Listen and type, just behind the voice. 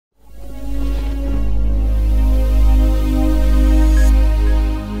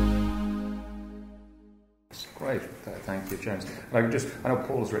you, James. And I know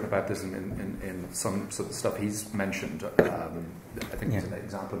Paul has written about this in some sort of stuff he's mentioned. I think there's an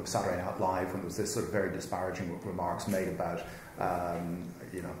example of Saturday Night Live when there was this sort of very disparaging remarks made about,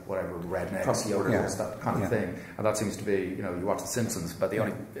 you know, whatever, rednecks, yodels, that kind of thing. And that seems to be, you know, you watch The Simpsons, but the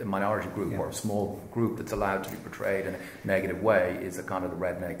only minority group or small group that's allowed to be portrayed in a negative way is a kind of the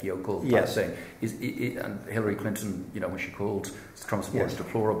redneck yokel type thing. And Hillary Clinton, you know, when she called Trump supporters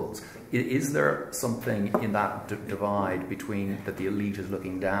deplorables, is there something in that divide between that the elite is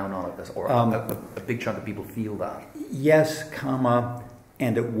looking down on it, or a big chunk of people feel that? Yes, comma,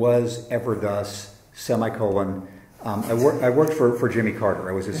 and it was ever thus, semicolon. I worked for Jimmy Carter.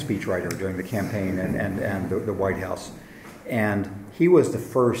 I was his speechwriter during the campaign and the White House. And he was the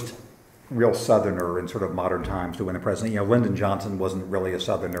first real Southerner in sort of modern times to win a president. You know, Lyndon Johnson wasn't really a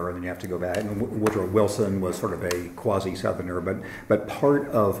Southerner, and then you have to go back. And Woodrow Wilson was sort of a quasi-Southerner, but part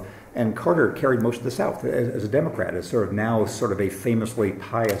of, and Carter carried most of the South as a Democrat, as sort of now sort of a famously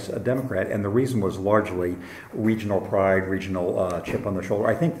pious Democrat, and the reason was largely regional pride, regional chip on the shoulder.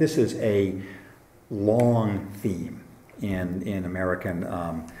 I think this is a long theme in American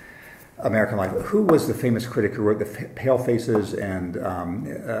life. Who was the famous critic who wrote the Pale Faces and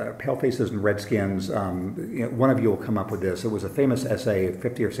Redskins? You know, one of you will come up with this. It was a famous essay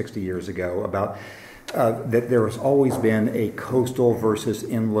 50 or 60 years ago about that there has always been a coastal versus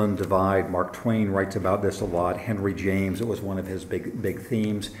inland divide. Mark Twain writes about this a lot. Henry James, it was one of his big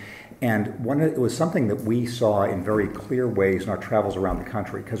themes. And it was something that we saw in very clear ways in our travels around the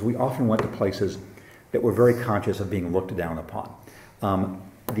country, because we often went to places that were very conscious of being looked down upon.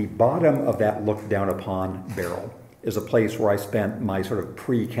 The bottom of that looked down upon barrel is a place where I spent my sort of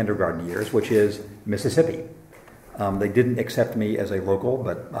pre-kindergarten years, which is Mississippi. They didn't accept me as a local,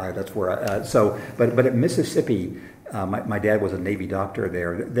 but that's where but at Mississippi, my dad was a Navy doctor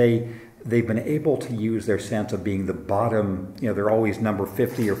there. They've been able to use their sense of being the bottom, you know, they're always number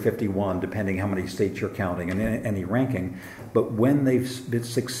 50 or 51, depending how many states you're counting in any ranking. But when they've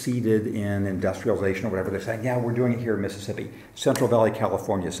succeeded in industrialization or whatever, they're saying, yeah, we're doing it here in Mississippi. Central Valley,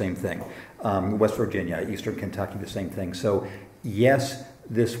 California, same thing. West Virginia, Eastern Kentucky, the same thing. So yes,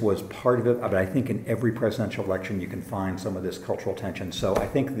 this was part of it, but I think in every presidential election you can find some of this cultural tension. So I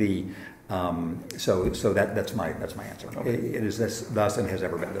think that's my answer. Okay. It is this thus and has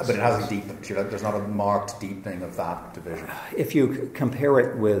ever been this. But it hasn't deepened. There's not a marked deepening of that division. If you compare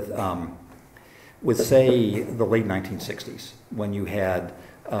it with say the late 1960s, when you had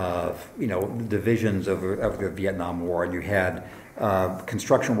you know, divisions of the Vietnam War, and you had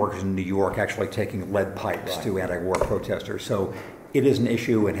construction workers in New York actually taking lead pipes to anti-war protesters. So it is an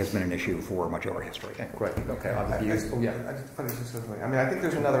issue and has been an issue for much of our history. Okay, great. Okay, I just finish this quickly. I mean, I think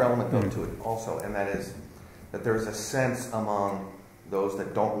there's another element though to it also, and that is that there's a sense among those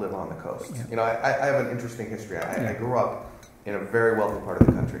that don't live on the coast. You know, I have an interesting history. I grew up in a very wealthy part of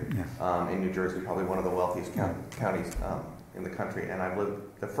the country, in New Jersey, probably one of the wealthiest counties in the country, and I've lived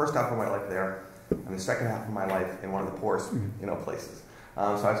the first half of my life there, and the second half of my life in one of the poorest, you know, places.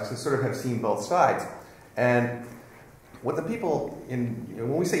 So I sort of have seen both sides, and what the people in, you know,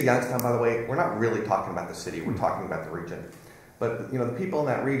 when we say Youngstown, by the way, we're not really talking about the city, we're talking about the region. But, you know, the people in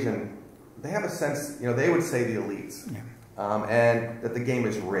that region, they have a sense, you know, they would say the elites, and that the game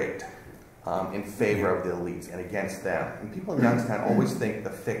is rigged in favor of the elites and against them. And people in Youngstown always think the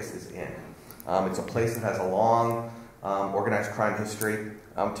fix is in. It's a place that has a long organized crime history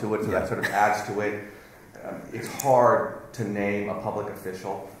to it, so that sort of adds to it. It's hard to name a public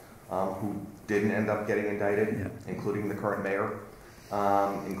official who didn't end up getting indicted, including the current mayor,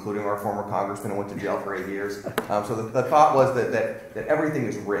 including our former congressman who went to jail for 8 years. So the thought was that everything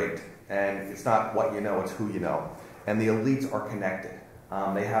is rigged, and it's not what you know, it's who you know. And the elites are connected.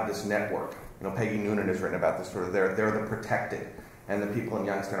 They have this network. You know, Peggy Noonan has written about this sort of, they're the protected, and the people in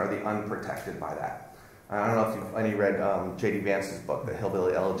Youngstown are the unprotected by that. I don't know if you've any read J.D. Vance's book, The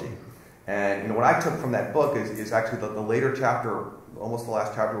Hillbilly Elegy. And you know, what I took from that book is actually the later chapter, almost the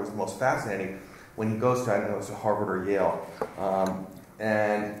last chapter was the most fascinating, when he goes to, I don't know, it's Harvard or Yale,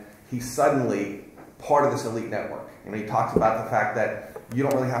 and he's suddenly part of this elite network. You know, he talks about the fact that you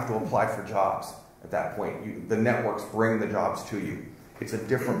don't really have to apply for jobs at that point. The networks bring the jobs to you. It's a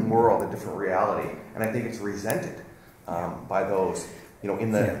different world, a different reality, and I think it's resented by those, you know,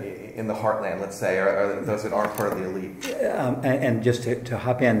 in the heartland, let's say, or those that aren't part of the elite. And just to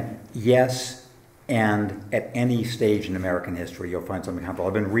hop in, yes, and at any stage in American history, you'll find something comparable.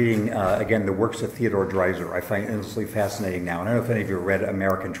 I've been reading, again, the works of Theodore Dreiser. I find it endlessly fascinating now. And I don't know if any of you read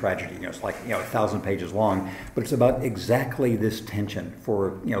American Tragedy. You know, it's like, you know, 1,000 pages long, but it's about exactly this tension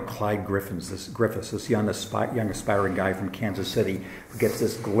for, you know, Clyde Griffiths, this young aspiring guy from Kansas City who gets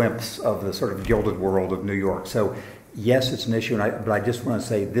this glimpse of the sort of gilded world of New York. So yes, it's an issue, but I just want to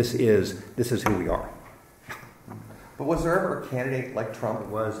say this is who we are. But was there ever a candidate like Trump? It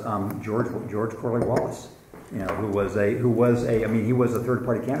was George Corley-Wallace, who was he was a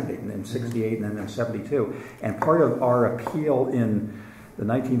third-party candidate in '68 and then in '72, and part of our appeal in the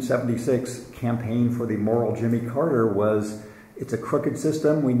 1976 campaign for the moral Jimmy Carter was, it's a crooked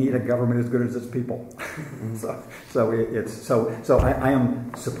system. We need a government as good as its people. So I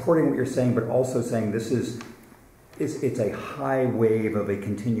am supporting what you're saying, but also saying it's a high wave of a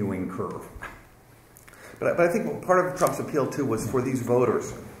continuing curve. But I think part of Trump's appeal too was for these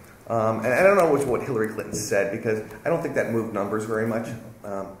voters, and I don't know what Hillary Clinton said, because I don't think that moved numbers very much.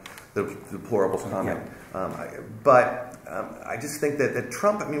 The deplorables comment, I just think that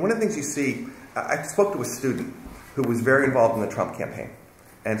Trump. I mean, one of the things you see. I spoke to a student who was very involved in the Trump campaign,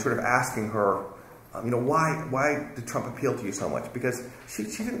 and sort of asking her, why did Trump appeal to you so much? Because she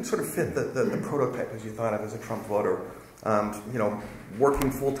didn't sort of fit the prototype as you thought of as a Trump voter. Working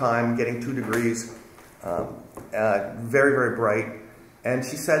full time, getting 2 degrees, very, very bright, and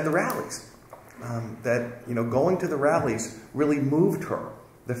she said the rallies, that going to the rallies really moved her.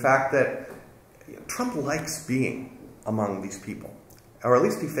 The fact that Trump likes being among these people, or at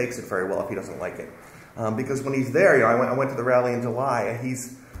least he fakes it very well if he doesn't like it. Because when he's there, I went to the rally in July,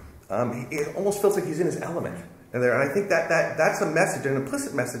 and it almost feels like he's in his element. And I think that's a message, an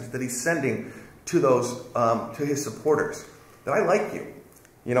implicit message that he's sending to to his supporters, that I like you.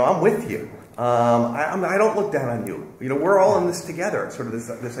 I'm with you. I don't look down on you. We're all in this together. Sort of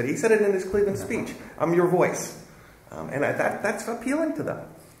this idea. He said it in his Cleveland speech. I'm your voice, and that's appealing to them.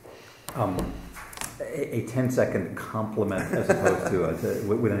 A 10-second compliment as opposed to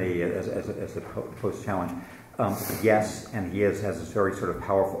as a post-challenge. Yes, and he has this very sort of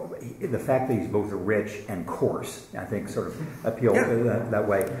powerful. The fact that he's both rich and coarse, I think, sort of appeals that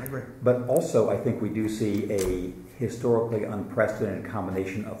way. But also, I think we do see a historically unprecedented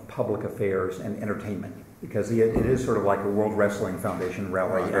combination of public affairs and entertainment, because it is sort of like a World Wrestling Foundation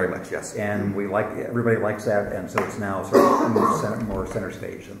rally. Very much, yes. And everybody likes that, and so it's now sort of more center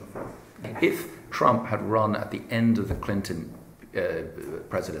stage than before. If Trump had run at the end of the Clinton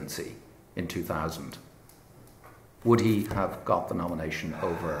presidency in 2000, would he have got the nomination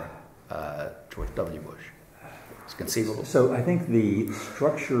over George W. Bush? It's conceivable. So I think the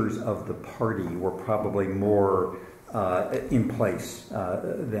structures of the party were probably more in place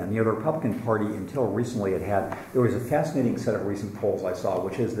then. The Republican Party, until recently, there was a fascinating set of recent polls I saw,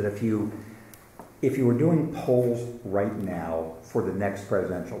 which is that if you were doing polls right now for the next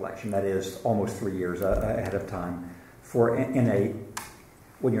presidential election, that is almost 3 years ahead of time,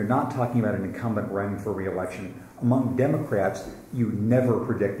 when you're not talking about an incumbent running for re-election, among Democrats, you never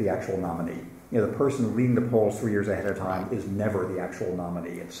predict the actual nominee. The person leading the polls 3 years ahead of time is never the actual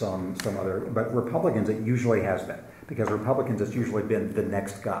nominee. It's some other. But Republicans, it usually has been, because Republicans, it's usually been the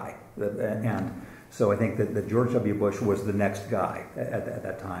next guy. And so I think that George W. Bush was the next guy at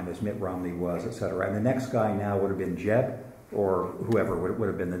that time, as Mitt Romney was, et cetera. And the next guy now would have been Jeb, or whoever would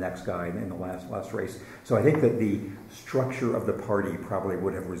have been the next guy in the last race. So I think that the structure of the party probably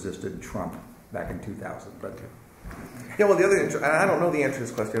would have resisted Trump back in 2000. But yeah, well, the other, and I don't know the answer to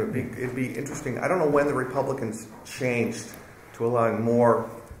this question. It'd be interesting. I don't know when the Republicans changed to allowing more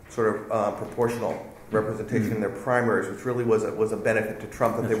sort of proportional representation in their primaries, which really was a benefit to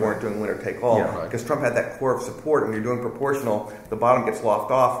Trump, that they weren't doing winner take all. Yeah, right. Because Trump had that core of support. When you're doing proportional, the bottom gets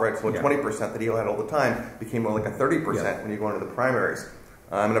lopped off, right? So 20% that he had all the time became more like a 30% when you go into the primaries.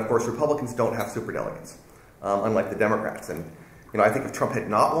 And of course, Republicans don't have superdelegates, unlike the Democrats. And I think if Trump had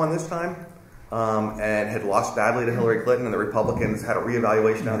not won this time, and had lost badly to Hillary Clinton, and the Republicans had a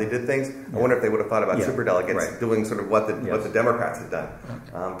reevaluation of how they did things, I wonder if they would have thought about superdelegates doing sort of what the Democrats had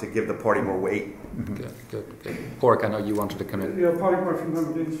done to give the party more weight. Good. Pork, I know you wanted to come in. Yeah, Pork from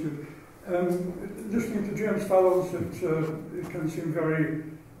Hamilton Institute. Listening to James Fallows, it can seem very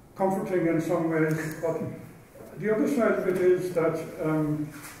comforting in some ways, but the other side of it is that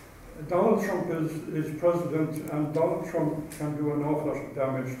Donald Trump is president, and Donald Trump can do an awful lot of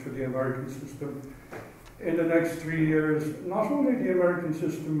damage to the American system in the next 3 years. Not only the American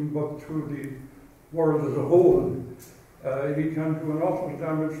system, but to the world as a whole. He can do an awful lot of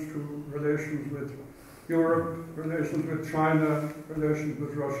damage to relations with Europe, relations with China, relations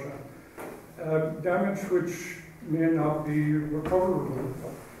with Russia. Damage which may not be recoverable.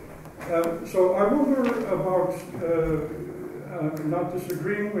 So I wonder about not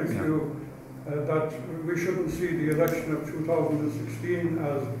disagreeing with you that we shouldn't see the election of 2016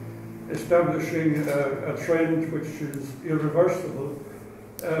 as establishing a trend which is irreversible.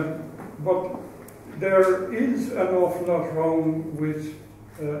 But there is an awful lot wrong with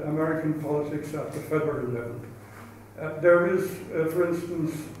American politics at the federal level. There is, for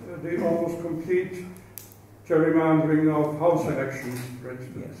instance, the almost complete gerrymandering of House elections, for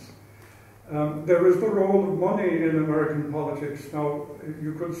instance. There is the role of money in American politics. Now,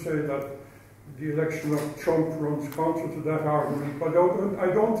 you could say that the election of Trump runs counter to that argument, but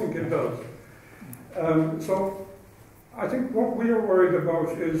I don't think it does. So I think what we are worried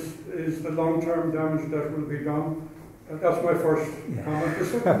about is the long-term damage that will be done. That's my first comment. The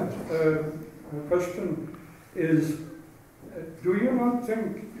second question is, do you not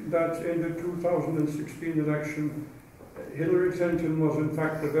think that in the 2016 election, Hillary Clinton was in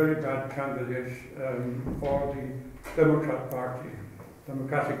fact a very bad candidate for the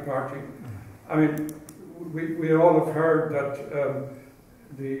Democratic Party? I mean, we all have heard that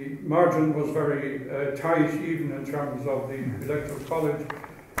the margin was very tight, even in terms of the Electoral College.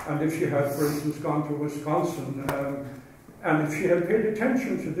 And if she had, for instance, gone to Wisconsin, and if she had paid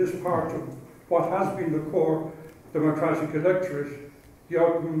attention to this part of what has been the core Democratic electorate, the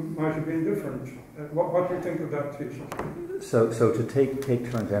outcome might have been different. What do you think of that thesis? So to take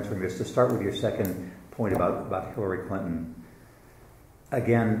turns answering this, to start with your second point about Hillary Clinton,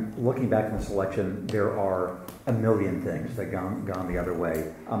 again, looking back on this election, there are a million things that gone the other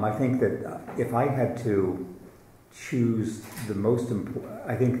way. I think that if I had to choose the most important,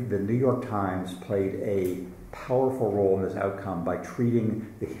 I think the New York Times played a powerful role in this outcome by treating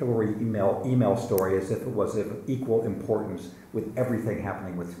the Hillary email story as if it was of equal importance with everything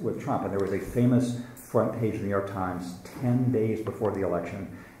happening with Trump. And there was a famous front page of the New York Times 10 days before the election,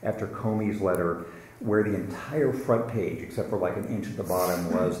 after Comey's letter, where the entire front page, except for like an inch at the bottom,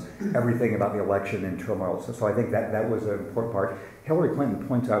 was everything about the election and turmoil. So I think that was an important part. Hillary Clinton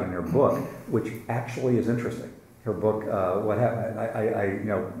points out in her book, which actually is interesting. Her book, what happened?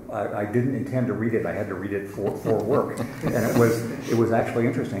 I didn't intend to read it. I had to read it for work, and it was actually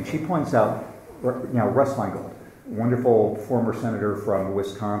interesting. She points out, Russ Feingold, wonderful former senator from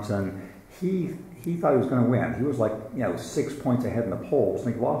Wisconsin. He thought he was going to win. He was 6 points ahead in the polls,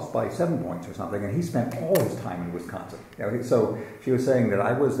 and he lost by 7 points or something. And he spent all his time in Wisconsin. So she was saying that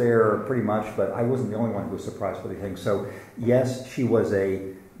I was there pretty much, but I wasn't the only one who was surprised by the thing. So yes, she was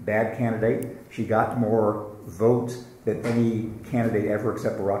a bad candidate. She got more votes than any candidate ever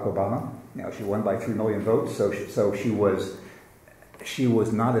except Barack Obama. She won by 3 million votes. So she was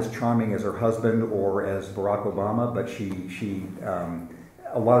not as charming as her husband or as Barack Obama, but she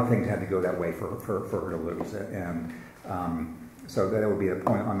a lot of things had to go that way for her to lose. And so that would be a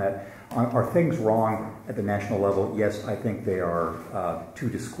point on that. Are things wrong at the national level? Yes, I think they are. To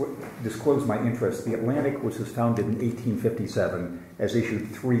disclose my interest, The Atlantic, which was founded in 1857, has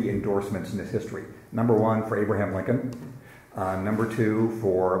issued 3 endorsements in its history. Number 1 for Abraham Lincoln, number 2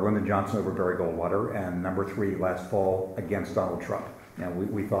 for Lyndon Johnson over Barry Goldwater, and number 3 last fall against Donald Trump. Now,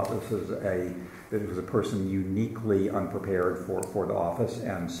 we thought this was a person uniquely unprepared for the office,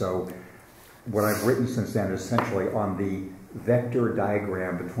 and so what I've written since then is essentially on the vector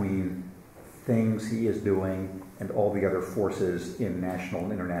diagram between things he is doing and all the other forces in national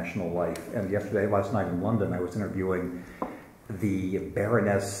and international life. And last night in London, I was interviewing the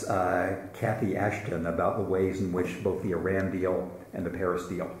Baroness Cathy Ashton about the ways in which both the Iran deal and the Paris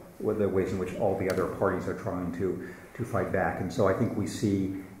deal, the ways in which all the other parties are trying to fight back. And so I think we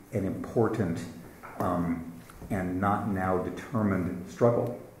see an important and not now determined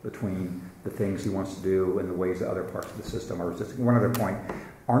struggle between the things he wants to do and the ways that other parts of the system are resisting. One other point,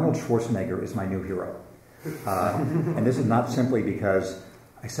 Arnold Schwarzenegger is my new hero. And this is not simply because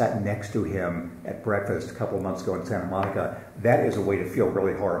I sat next to him at breakfast a couple of months ago in Santa Monica. That is a way to feel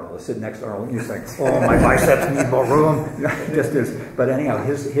really horrible. To sit next to Arnold and you're like, oh, my biceps need more room. Just is. But anyhow,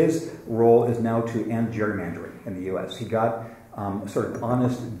 his role is now to end gerrymandering in the U.S. He got sort of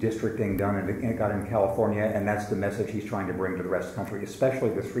honest districting done and got in California, and that's the message he's trying to bring to the rest of the country, especially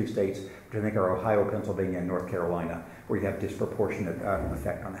the 3 states, which I think are Ohio, Pennsylvania, and North Carolina, where you have disproportionate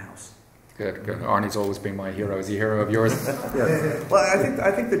effect on the House. Good. Arnie's always been my hero. Is he a hero of yours? Yes. Well,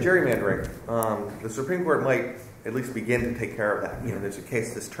 I think the gerrymandering, the Supreme Court might at least begin to take care of that. There's a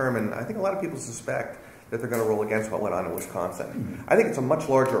case this term, and I think a lot of people suspect that they're going to rule against what went on in Wisconsin. Mm-hmm. I think it's a much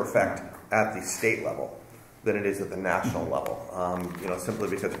larger effect at the state level than it is at the national level. Simply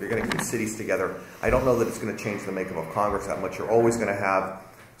because if you're going to keep cities together, I don't know that it's going to change the makeup of Congress that much. You're always going to have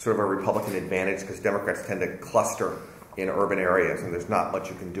sort of a Republican advantage because Democrats tend to cluster in urban areas, and there's not much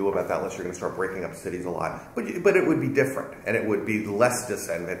you can do about that unless you're going to start breaking up cities a lot. But it would be different, and it would be less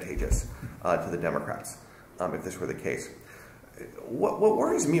disadvantageous to the Democrats if this were the case. What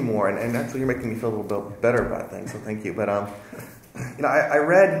worries me more, and actually you're making me feel a little bit better about things, so thank you. But I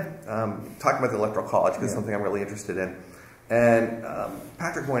read talking about the Electoral College because it's something I'm really interested in, And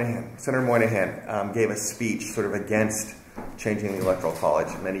Patrick Moynihan, Senator Moynihan, gave a speech sort of against changing the Electoral College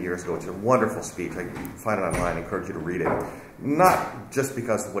many years ago. It's a wonderful speech. I can find it online. I encourage you to read it. Not just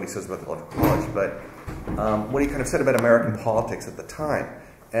because of what he says about the Electoral College, but what he kind of said about American politics at the time.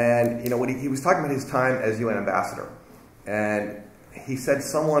 And, you know, he was talking about his time as UN ambassador. And he said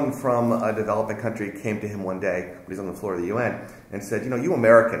someone from a developing country came to him one day when he was on the floor of the UN and said, you know, you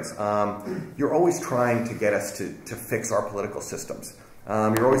Americans, you're always trying to get us to fix our political systems.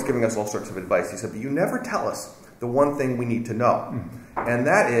 You're always giving us all sorts of advice. He said, but you never tell us the one thing we need to know. And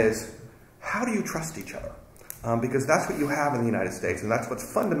that is, how do you trust each other? Because that's what you have in the United States, and that's what's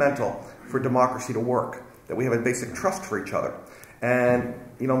fundamental for democracy to work, that we have a basic trust for each other. And,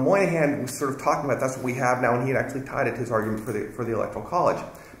 you know, Moynihan was sort of talking about that's what we have now, and he had actually tied it to his argument for the Electoral College.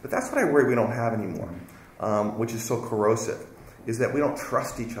 But that's what I worry we don't have anymore, which is so corrosive, is that we don't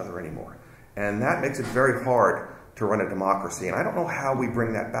trust each other anymore. And that makes it very hard to run a democracy. And I don't know how we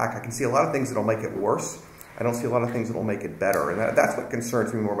bring that back. I can see a lot of things that will make it worse. I don't see a lot of things that will make it better. And that's what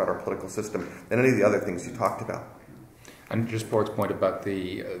concerns me more about our political system than any of the other things you talked about. And just Borg's point about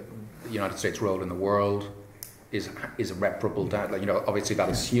the United States' role in the world is irreparable. You know, obviously that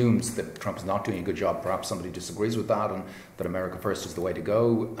assumes that Trump is not doing a good job. Perhaps somebody disagrees with that, and that America first is the way to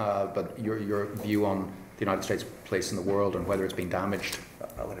go. But your view on the United States' place in the world and whether it's been damaged?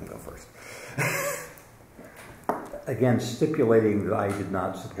 I'll let him go first. Again, stipulating that I did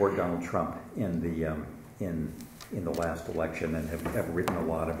not support Donald Trump in the last election, and have written a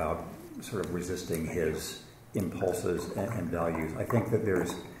lot about sort of resisting his impulses and values. I think that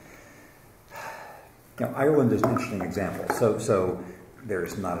there's, you know, Ireland is an interesting example. So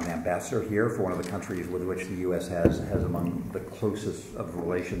there's not an ambassador here for one of the countries with which the U.S. has among the closest of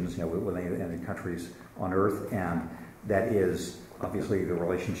relations, you know, with any countries on earth, and that is obviously the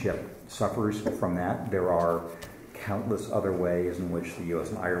relationship suffers from that. There are countless other ways in which the U.S.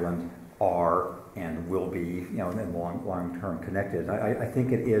 and Ireland are and will be, you know, and long-term connected. I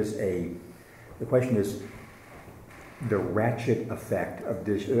think it is the question is the ratchet effect of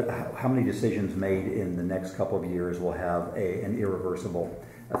how many decisions made in the next couple of years will have an irreversible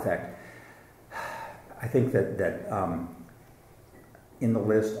effect. I think that in the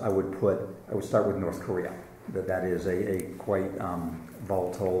list I would start with North Korea. That is a quite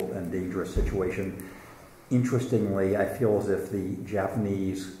volatile and dangerous situation. Interestingly, I feel as if the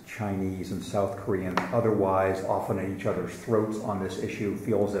Japanese, Chinese, and South Koreans, otherwise often at each other's throats on this issue,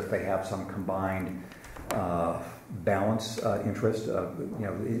 feel as if they have some combined balance interest, you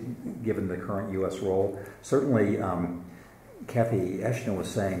know, given the current U.S. role. Certainly, Cathy Ashton was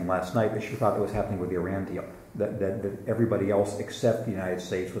saying last night that she thought that was happening with the Iran deal. That everybody else except the United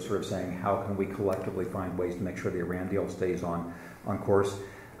States was sort of saying, how can we collectively find ways to make sure the Iran deal stays on course?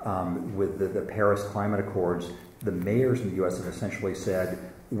 With the Paris Climate Accords, the mayors in the U.S. have essentially said,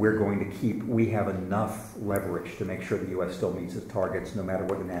 we have enough leverage to make sure the U.S. still meets its targets, no matter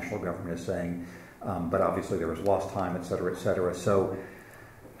what the national government is saying. But obviously there was lost time, et cetera, et cetera. So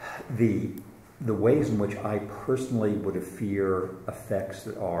the ways in which I personally would fear effects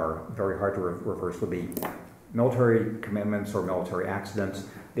that are very hard to reverse would be military commitments or military accidents.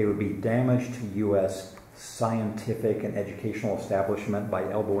 They would be damage to U.S. scientific and educational establishment by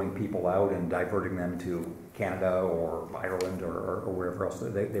elbowing people out and diverting them to Canada or Ireland or wherever else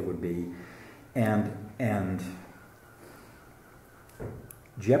they would be, and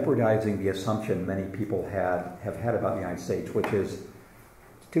jeopardizing the assumption many people have had about the United States, which is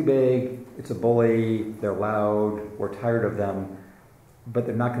it's too big, it's a bully, they're loud, we're tired of them, but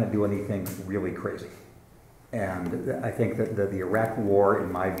they're not going to do anything really crazy. And I think that the Iraq War,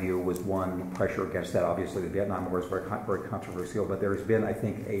 in my view, was one pressure against that. Obviously, the Vietnam War is very controversial, but there's been, I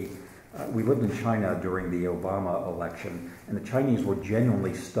think, we lived in China during the Obama election, and the Chinese were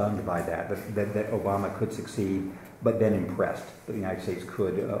genuinely stunned by that Obama could succeed, but then impressed that the United States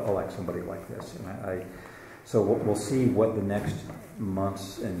could elect somebody like this. And so we'll see what the next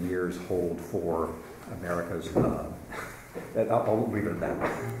months and years hold for America's. I'll leave it at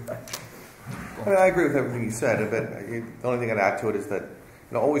that. I mean, I agree with everything you said, but the only thing I'd add to it is that,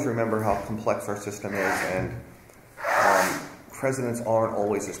 you know, always remember how complex our system is, and presidents aren't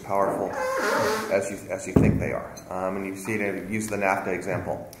always as powerful as you think they are. And you see it, use the NAFTA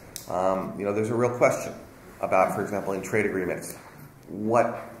example. You know, there's a real question about, for example, in trade agreements,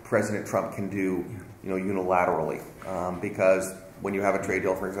 what President Trump can do, you know, unilaterally, because when you have a trade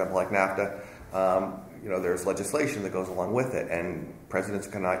deal, for example, like NAFTA, you know, there's legislation that goes along with it, and presidents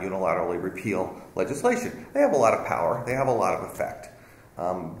cannot unilaterally repeal legislation. They have a lot of power, they have a lot of effect,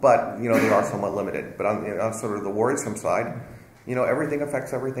 but, you know, they are somewhat limited. But on sort of the worrisome side, you know, everything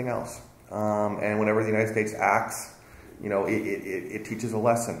affects everything else, and whenever the United States acts, it teaches a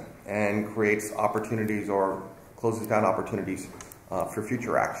lesson and creates opportunities or closes down opportunities for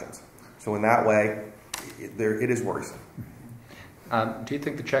future actions. So in that way, it is worrisome. Do you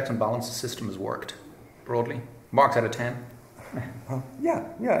think the checks and balances system has worked broadly? Marks out of 10? Yeah.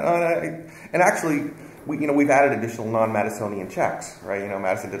 And actually, we've added additional non-Madisonian checks, right?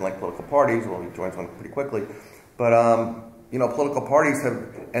 Madison didn't like political parties. Well, he joins one pretty quickly. But, political parties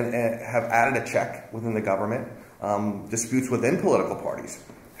have added a check within the government. Disputes within political parties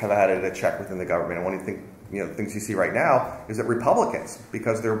have added a check within the government. And one of the things you see right now is that Republicans,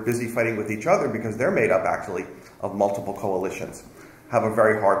 because they're busy fighting with each other, because they're made up actually of multiple coalitions, have a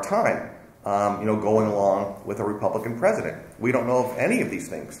very hard time, going along with a Republican president. We don't know if any of these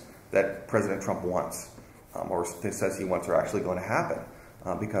things that President Trump wants or says he wants are actually going to happen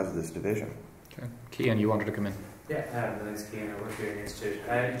because of this division. Okay. Cian, you wanted to come in. Yeah, my name's Cian. I work here in the Institute.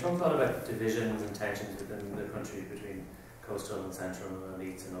 You talked a lot about divisions and tensions within the country between coastal and central and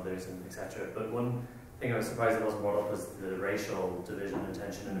elites and others, and etc. But one thing I was surprised it wasn't brought up was the racial division and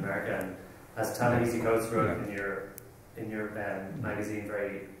tension in America. And as Ta-Nehisi Coates wrote in your magazine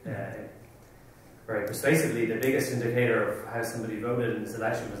very persuasively, the biggest indicator of how somebody voted in this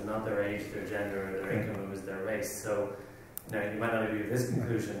election was not their age, their gender, or their income; it was their race. So, you might not agree with this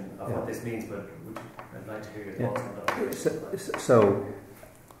conclusion of what this means, but I'd like to hear your thoughts on that. So,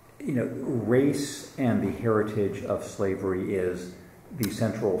 race and the heritage of slavery is the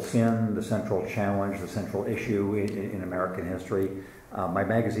central sin, the central challenge, the central issue in American history. My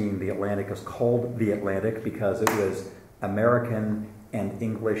magazine, The Atlantic, is called The Atlantic because it was American and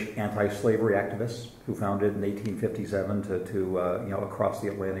English anti-slavery activists who founded in 1857 to across the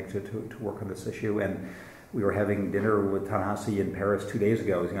Atlantic to work on this issue. And we were having dinner with Ta-Nehisi in Paris 2 days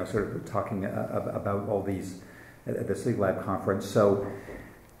ago, sort of talking about all these at the Sleep Lab conference. So,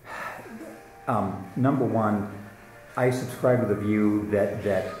 number one, I subscribe to the view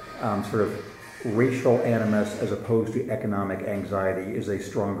that sort of racial animus as opposed to economic anxiety is a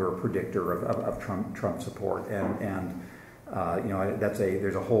stronger predictor of Trump support, and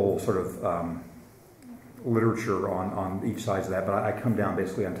there's a whole sort of literature on each side of that. But I come down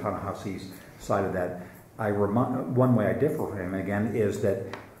basically on Ta-Nehisi's side of that. One way I differ from him again is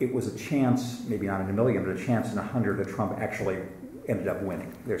that it was a chance, maybe not in a million, but a chance in 100 that Trump actually ended up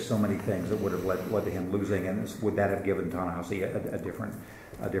winning. There's so many things that would have led to him losing, and would that have given Ta-Nehisi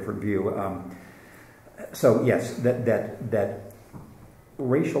a different view? So yes, that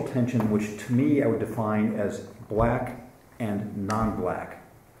racial tension, which to me I would define as black and non-black,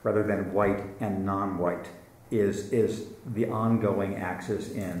 rather than white and non-white, is the ongoing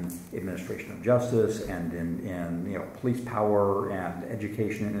axis in administration of justice and in police power and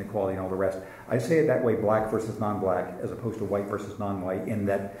education and inequality and all the rest. I say it that way, black versus non-black, as opposed to white versus non-white, in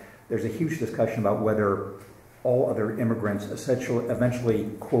that there's a huge discussion about whether all other immigrants eventually,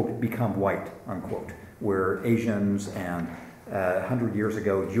 quote, become white, unquote, where Asians and 100 years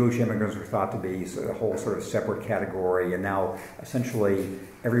ago, Jewish immigrants were thought to be a whole sort of separate category, and now essentially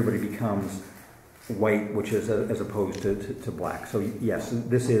everybody becomes white, which is as opposed to black. So yes,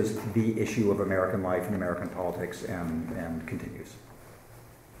 this is the issue of American life and American politics, and continues.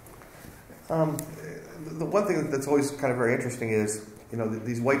 The one thing that's always kind of very interesting is,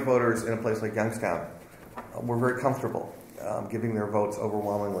 these white voters in a place like Youngstown were very comfortable giving their votes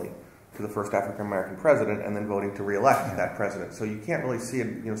overwhelmingly to the first African American president and then voting to re-elect that president. So you can't really see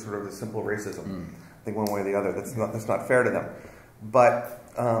it, sort of the simple racism. I think one way or the other. That's not fair to them. But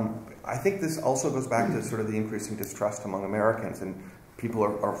I think this also goes back to sort of the increasing distrust among Americans, and people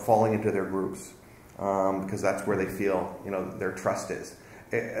are falling into their groups because that's where they feel their trust is.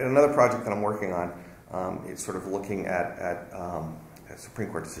 Another project that I'm working on is sort of looking at a Supreme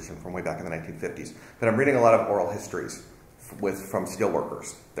Court decision from way back in the 1950s. But I'm reading a lot of oral histories from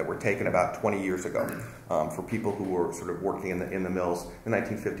steelworkers that were taken about 20 years ago for people who were sort of working in the mills in the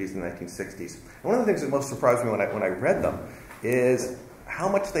 1950s and 1960s. And one of the things that most surprised me when I read them is how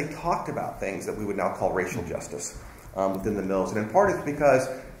much they talked about things that we would now call racial justice within the mills. And in part it's because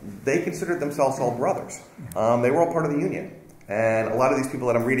they considered themselves all brothers. They were all part of the union. And a lot of these people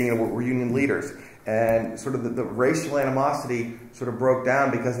that I'm reading were union leaders. And sort of the racial animosity sort of broke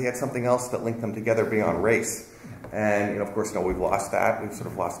down because they had something else that linked them together beyond race. And of course, we've lost that. We've sort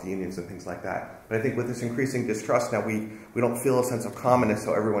of lost the unions and things like that. But I think with this increasing distrust now, we don't feel a sense of commonness,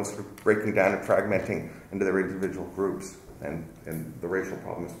 so everyone's sort of breaking down and fragmenting into their individual groups. And the racial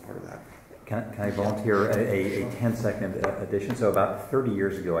problem is part of that. Can I volunteer a 10-second addition? So about 30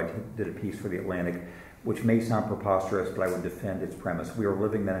 years ago, I did a piece for The Atlantic, which may sound preposterous, but I would defend its premise. We were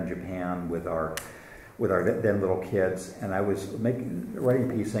living then in Japan with with our then little kids, and I was writing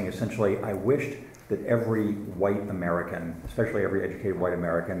a piece saying essentially I wished that every white American, especially every educated white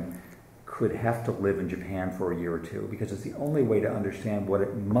American, could have to live in Japan for a year or two, because it's the only way to understand what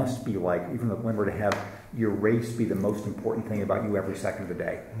it must be like, even if we were to have your race be the most important thing about you every second of the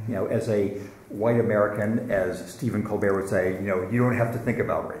day. You know, as a white American, as Stephen Colbert would say, you know, you don't have to think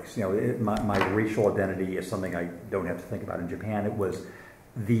about race. You know, my racial identity is something I don't have to think about. In Japan, it was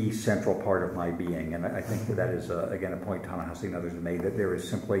the central part of my being, and I think that is, again, a point Ta-Nehisi and others have made, that there is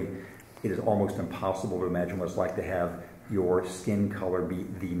simply, it is almost impossible to imagine what it's like to have your skin color be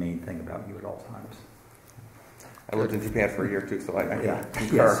the main thing about you at all times. I lived in Japan for a year too, so I yeah.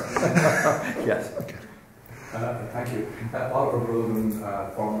 concur. Yes. Yes. Okay. Thank you. Oliver Bruman,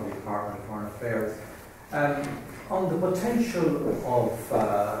 formerly Department of Foreign Affairs. On the potential of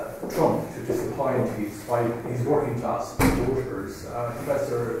Trump to disappoint his working class voters,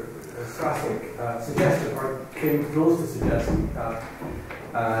 Professor Sracic suggested, or came close to suggesting,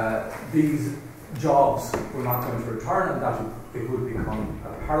 that these jobs were not going to return and that it would become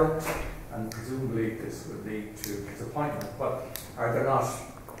apparent, and presumably this would lead to disappointment. But are there not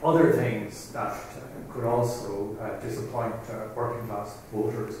other things that could also disappoint working class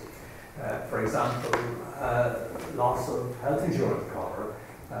voters? For example, loss of health insurance cover.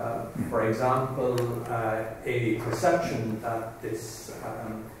 For example, a perception that this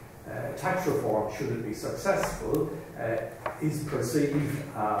tax reform, should it be successful, is perceived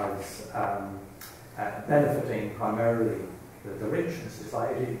as benefiting primarily the rich in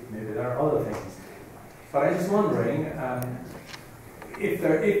society. Maybe there are other things. But I'm just wondering, if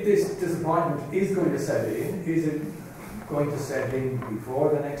this disappointment is going to set in, is it going to set in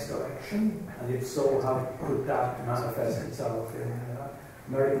before the next election? And if so, how could that manifest itself in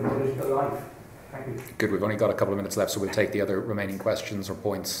American political life? Thank you. Good, we've only got a couple of minutes left, so we'll take the other remaining questions or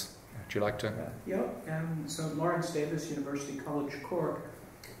points. Would you like to? Yeah, so Lawrence Davis, University College Cork.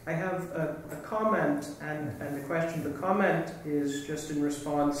 I have a comment and a question. The comment is just in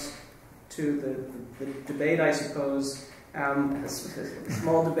response to the debate, I suppose, a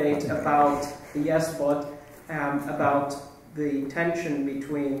small debate about the yes but, about the tension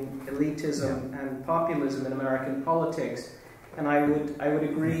between elitism and populism in American politics. And I would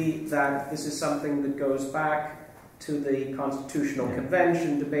agree that this is something that goes back to the Constitutional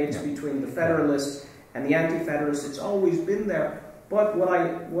Convention, debates between the Federalists and the Anti-Federalists. It's always been there. But what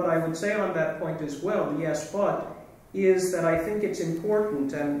I would say on that point as well, the yes but, is that I think it's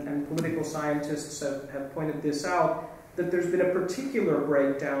important, and political scientists have pointed this out, that there's been a particular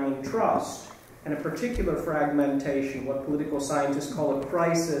breakdown in trust and a particular fragmentation, what political scientists call a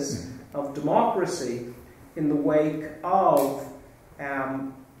crisis of democracy, in the wake of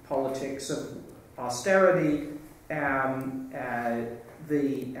politics of austerity,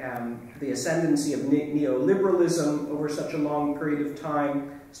 the ascendancy of neoliberalism over such a long period of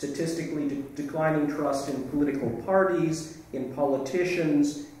time, statistically declining trust in political parties, in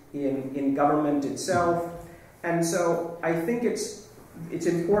politicians, in government itself. And so I think it's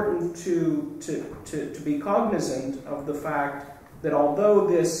important to be cognizant of the fact that although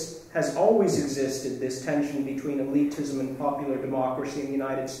this has always existed, this tension between elitism and popular democracy in the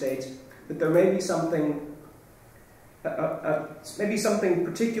United States, that there may be something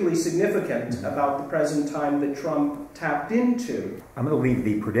particularly significant about the present time that Trump tapped into. I'm going to leave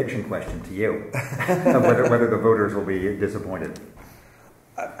the prediction question to you, whether the voters will be disappointed.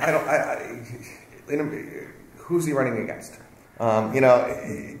 Who's he running against?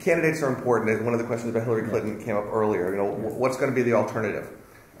 Candidates are important. One of the questions about Hillary Clinton came up earlier. What's going to be the alternative?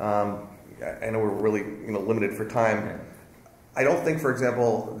 I know we're really limited for time. I don't think, for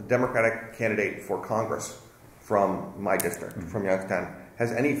example, the Democratic candidate for Congress from my district, from Youngstown,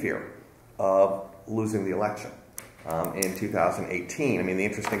 has any fear of losing the election in 2018. I mean, the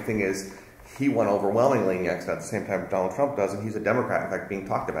interesting thing is he won overwhelmingly in Youngstown at the same time Donald Trump does, and he's a Democrat, in fact, being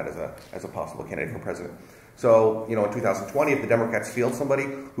talked about as a possible candidate for president. So, in 2020, if the Democrats field somebody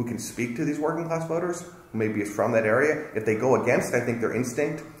who can speak to these working class voters, who maybe is from that area, if they go against, I think their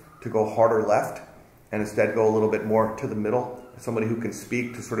instinct to go harder left and instead go a little bit more to the middle, somebody who can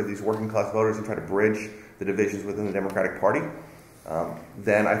speak to sort of these working class voters and try to bridge the divisions within the Democratic Party,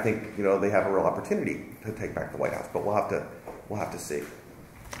 then I think they have a real opportunity to take back the White House. But we'll have to see.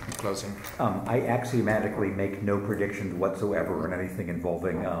 In closing, I axiomatically make no predictions whatsoever on anything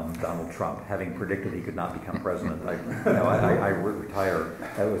involving Donald Trump. Having predicted he could not become president, I retired.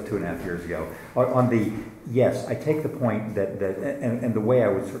 That was 2.5 years ago. On the yes, I take the point that and the way I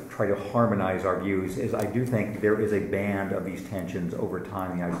would sort of try to harmonize our views is I do think there is a band of these tensions over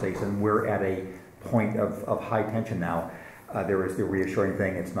time in the United States, and we're at a point of high tension now. There is the reassuring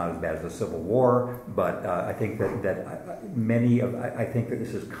thing; it's not as bad as the Civil War, but I think I think that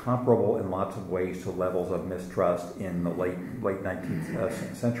this is comparable in lots of ways to levels of mistrust in the late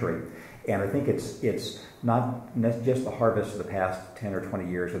 19th century. And I think it's not just the harvest of the past 10 or 20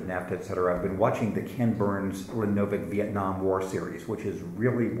 years of NAFTA, et cetera. I've been watching the Ken Burns Lynn Novick Vietnam War series, which is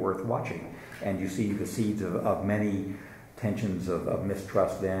really worth watching. And you see the seeds of many tensions of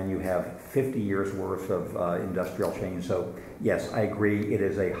mistrust then. You have 50 years worth of industrial change. So yes, I agree, it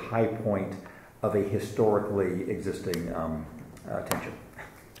is a high point of a historically existing tension.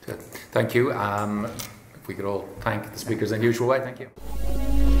 Good. Thank you. If we could all thank the speakers in the usual way, thank you.